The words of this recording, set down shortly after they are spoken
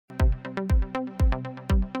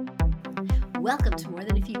Welcome to More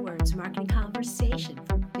Than a Few Words, Marketing Conversation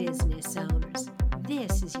for Business Owners.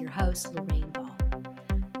 This is your host, Lorraine Ball.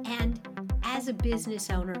 And as a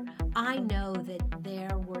business owner, I know that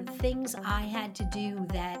there were things I had to do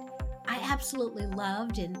that I absolutely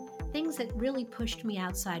loved and things that really pushed me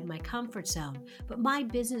outside my comfort zone. But my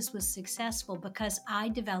business was successful because I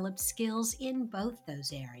developed skills in both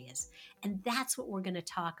those areas. And that's what we're going to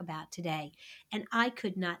talk about today. And I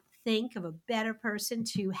could not think of a better person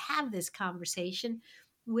to have this conversation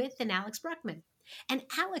with than Alex Bruckman. And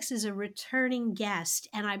Alex is a returning guest,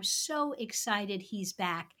 and I'm so excited he's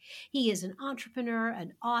back. He is an entrepreneur,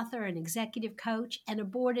 an author, an executive coach, and a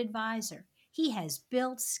board advisor. He has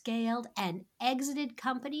built, scaled, and exited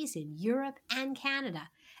companies in Europe and Canada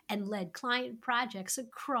and led client projects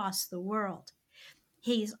across the world.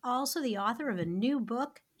 He's also the author of a new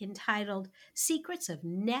book entitled Secrets of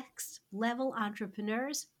Next Level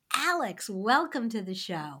Entrepreneurs. Alex, welcome to the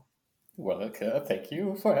show. Well, thank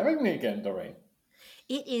you for having me again, Lorraine.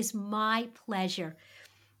 It is my pleasure.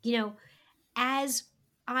 As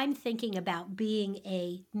I'm thinking about being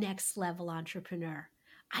a next level entrepreneur,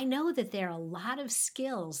 I know that there are a lot of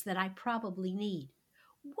skills that I probably need.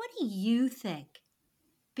 What do you think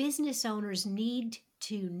business owners need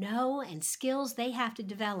to know and skills they have to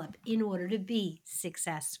develop in order to be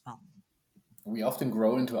successful? We often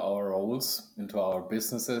grow into our roles, into our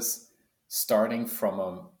businesses, starting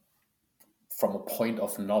from a point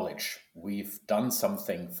of knowledge. We've done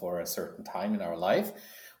something for a certain time in our life.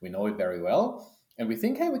 We know it very well. And we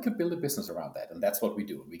think, hey, we could build a business around that. And that's what we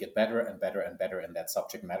do. We get better and better and better in that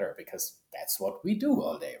subject matter because that's what we do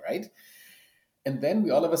all day, right? And then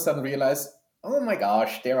we all of a sudden realize, oh my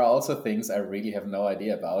gosh, there are also things I really have no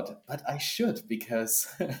idea about, but I should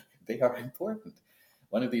because they are important.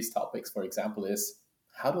 One of these topics, for example, is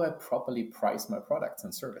how do I properly price my products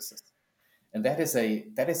and services? And that is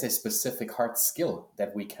a specific hard skill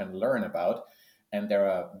that we can learn about. And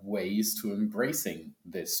there are ways to embracing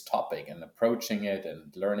this topic and approaching it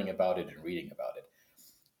and learning about it and reading about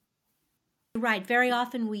it. Right. Very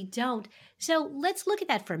often we don't. So let's look at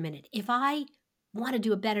that for a minute. If I want to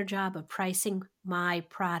do a better job of pricing my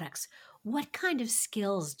products, what kind of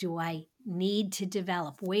skills do I need to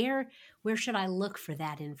develop? Where should I look for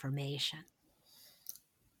that information?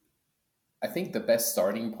 I think the best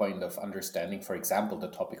starting point of understanding, for example, the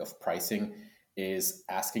topic of pricing is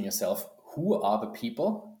asking yourself, who are the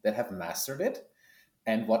people that have mastered it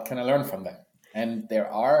and what can I learn from them? And there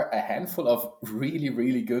are a handful of really,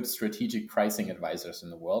 really good strategic pricing advisors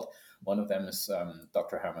in the world. One of them is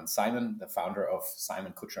Dr. Hermann Simon, the founder of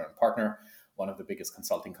Simon Kucher and Partner, one of the biggest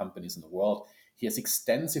consulting companies in the world. He has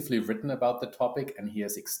extensively written about the topic and he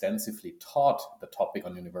has extensively taught the topic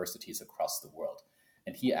on universities across the world.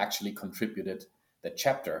 And he actually contributed the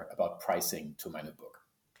chapter about pricing to my new book.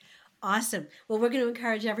 Awesome. Well, we're going to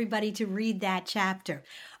encourage everybody to read that chapter.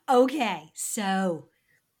 Okay, so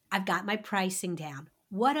I've got my pricing down.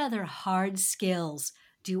 What other hard skills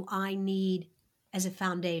do I need as a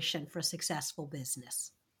foundation for a successful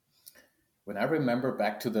business? When I remember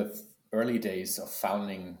back to the early days of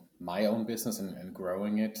founding my own business and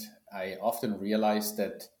growing it, I often realized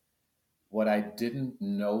that what I didn't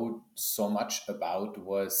know so much about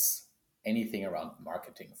was anything around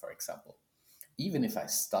marketing, for example. Even if I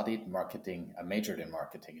studied marketing, I majored in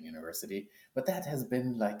marketing in university, but that has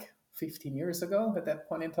been like 15 years ago at that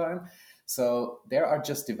point in time. So there are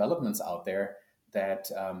just developments out there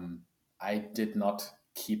that I did not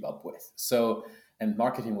keep up with. And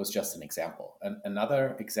marketing was just an example. And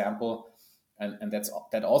another example, and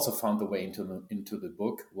that also found the way into the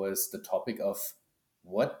book, was the topic of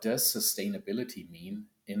what does sustainability mean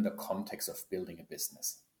in the context of building a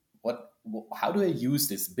business? How do I use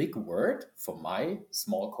this big word for my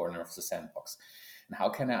small corner of the sandbox? And how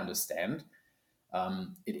can I understand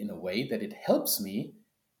it in a way that it helps me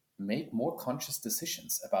make more conscious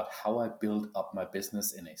decisions about how I build up my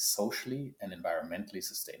business in a socially and environmentally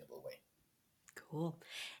sustainable way? Cool.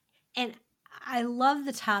 And I love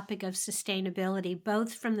the topic of sustainability,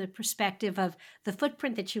 both from the perspective of the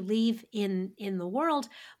footprint that you leave in the world,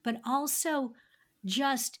 but also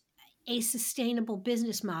just a sustainable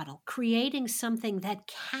business model, creating something that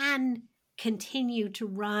can continue to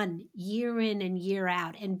run year in and year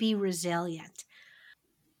out and be resilient.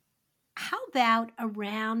 How about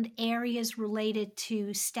around areas related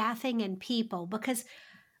to staffing and people? Because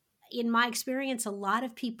in my experience, a lot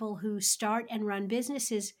of people who start and run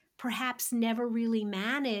businesses perhaps never really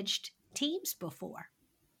managed teams before.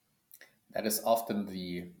 That is often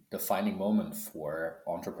the defining moment for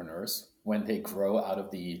entrepreneurs when they grow out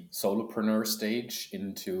of the solopreneur stage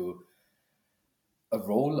into a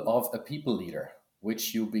role of a people leader.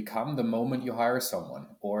 which you become the moment you hire someone,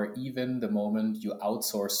 or even the moment you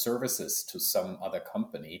outsource services to some other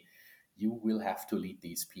company. You will have to lead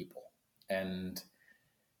these people. And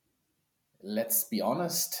let's be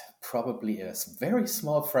honest, probably a very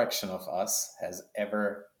small fraction of us has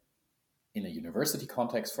ever, in a university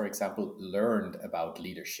context, for example, learned about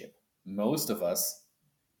leadership. Most of us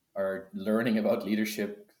are learning about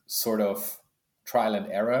leadership sort of trial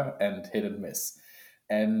and error and hit and miss.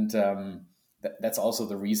 And that's also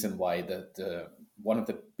the reason why the one of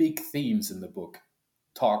the big themes in the book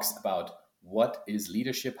talks about what is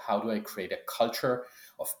leadership, how do I create a culture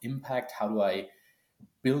of impact, how do I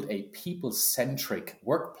build a people-centric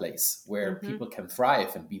workplace where people can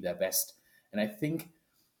thrive and be their best. And I think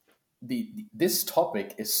this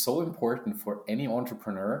topic is so important for any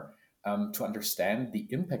entrepreneur to understand the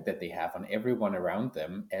impact that they have on everyone around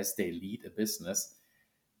them as they lead a business.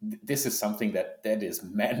 This is something that is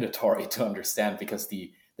mandatory to understand, because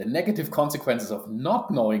the negative consequences of not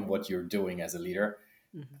knowing what you're doing as a leader,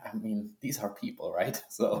 I mean, these are people, right?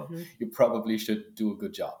 So you probably should do a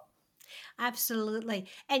good job. Absolutely.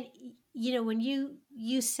 And when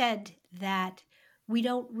you said that we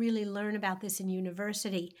don't really learn about this in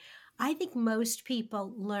university, I think most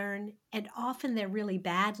people learn, and often they're really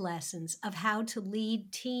bad lessons, of how to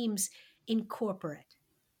lead teams in corporate.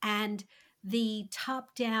 And the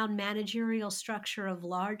top-down managerial structure of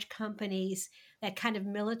large companies, that kind of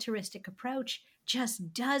militaristic approach,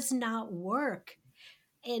 just does not work.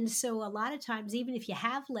 And so a lot of times, even if you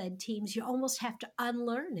have led teams, you almost have to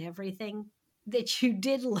unlearn everything that you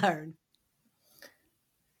did learn.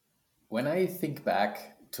 When I think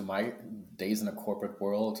back to my days in the corporate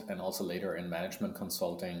world and also later in management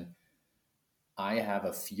consulting, I have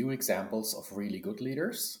a few examples of really good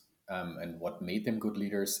leaders. And what made them good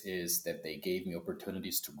leaders is that they gave me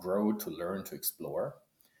opportunities to grow, to learn, to explore,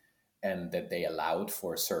 and that they allowed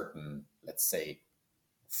for certain, let's say,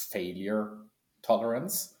 failure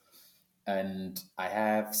tolerance. And I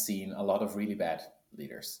have seen a lot of really bad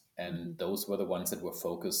leaders. And those were the ones that were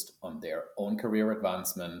focused on their own career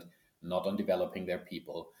advancement, not on developing their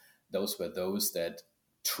people. Those were those that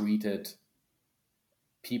treated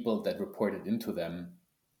people that reported into them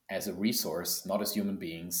as a resource, not as human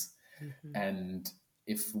beings. And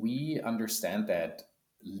if we understand that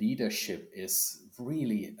leadership is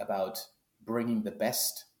really about bringing the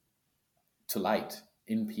best to light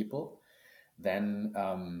in people, then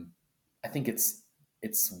I think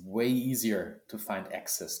it's way easier to find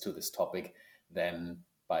access to this topic than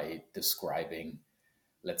by describing,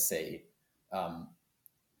 let's say,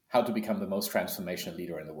 how to become the most transformational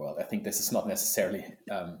leader in the world. I think this is not necessarily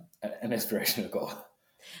an aspirational goal.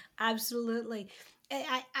 Absolutely.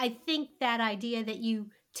 I think that idea that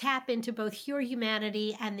you tap into both your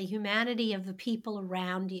humanity and the humanity of the people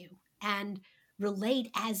around you, and relate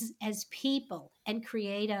as people, and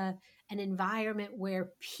create an environment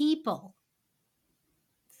where people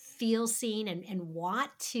feel seen and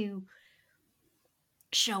want to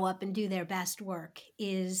show up and do their best work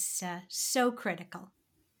is so critical.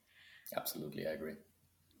 Absolutely, I agree.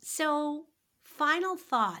 So, final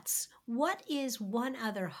thoughts. What is one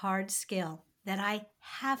other hard skill that I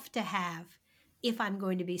have to have if I'm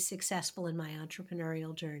going to be successful in my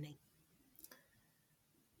entrepreneurial journey?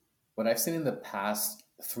 What I've seen in the past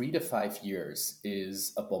 3 to 5 years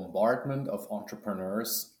is a bombardment of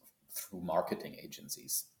entrepreneurs through marketing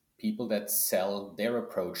agencies. People that sell their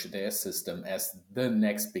approach, their system as the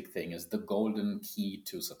next big thing, as the golden key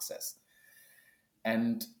to success.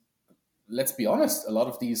 And let's be honest, a lot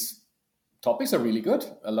of these topics are really good.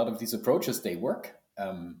 A lot of these approaches, they work.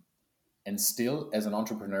 And still, as an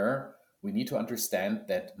entrepreneur, we need to understand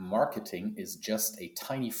that marketing is just a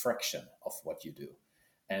tiny fraction of what you do.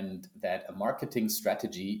 And that a marketing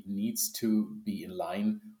strategy needs to be in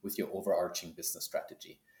line with your overarching business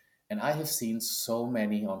strategy. And I have seen so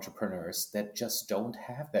many entrepreneurs that just don't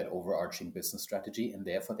have that overarching business strategy, and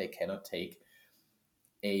therefore they cannot take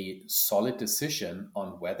a solid decision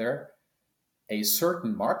on whether a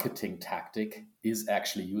certain marketing tactic is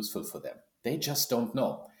actually useful for them. They just don't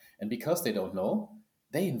know. And because they don't know,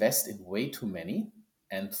 they invest in way too many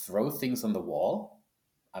and throw things on the wall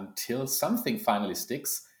until something finally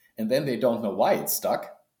sticks. And then they don't know why it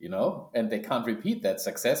stuck, and they can't repeat that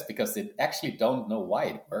success because they actually don't know why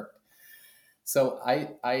it worked. So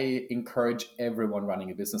I encourage everyone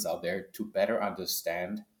running a business out there to better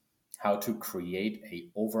understand how to create a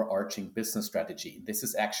overarching business strategy. This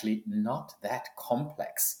is actually not that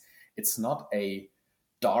complex. It's not a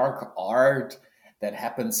dark art that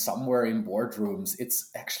happens somewhere in boardrooms.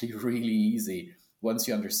 It's actually really easy once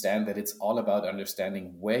you understand that it's all about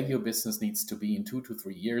understanding where your business needs to be in 2 to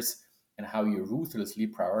 3 years, and how you ruthlessly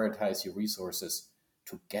prioritize your resources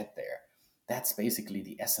to get there. That's basically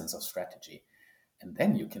the essence of strategy. And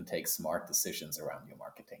then you can take smart decisions around your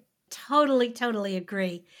marketing. Totally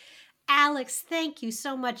agree. Alex, thank you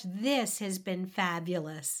so much. This has been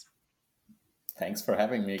fabulous. Thanks for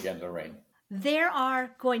having me again, Lorraine. There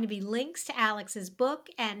are going to be links to Alex's book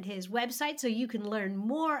and his website so you can learn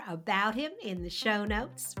more about him in the show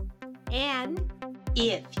notes. And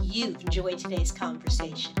if you've enjoyed today's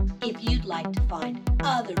conversation, if you'd like to find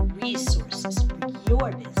other resources for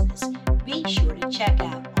your business, be sure to check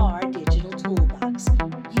out our digital toolbox.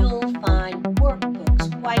 You'll find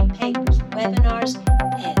workbooks, white papers, webinars,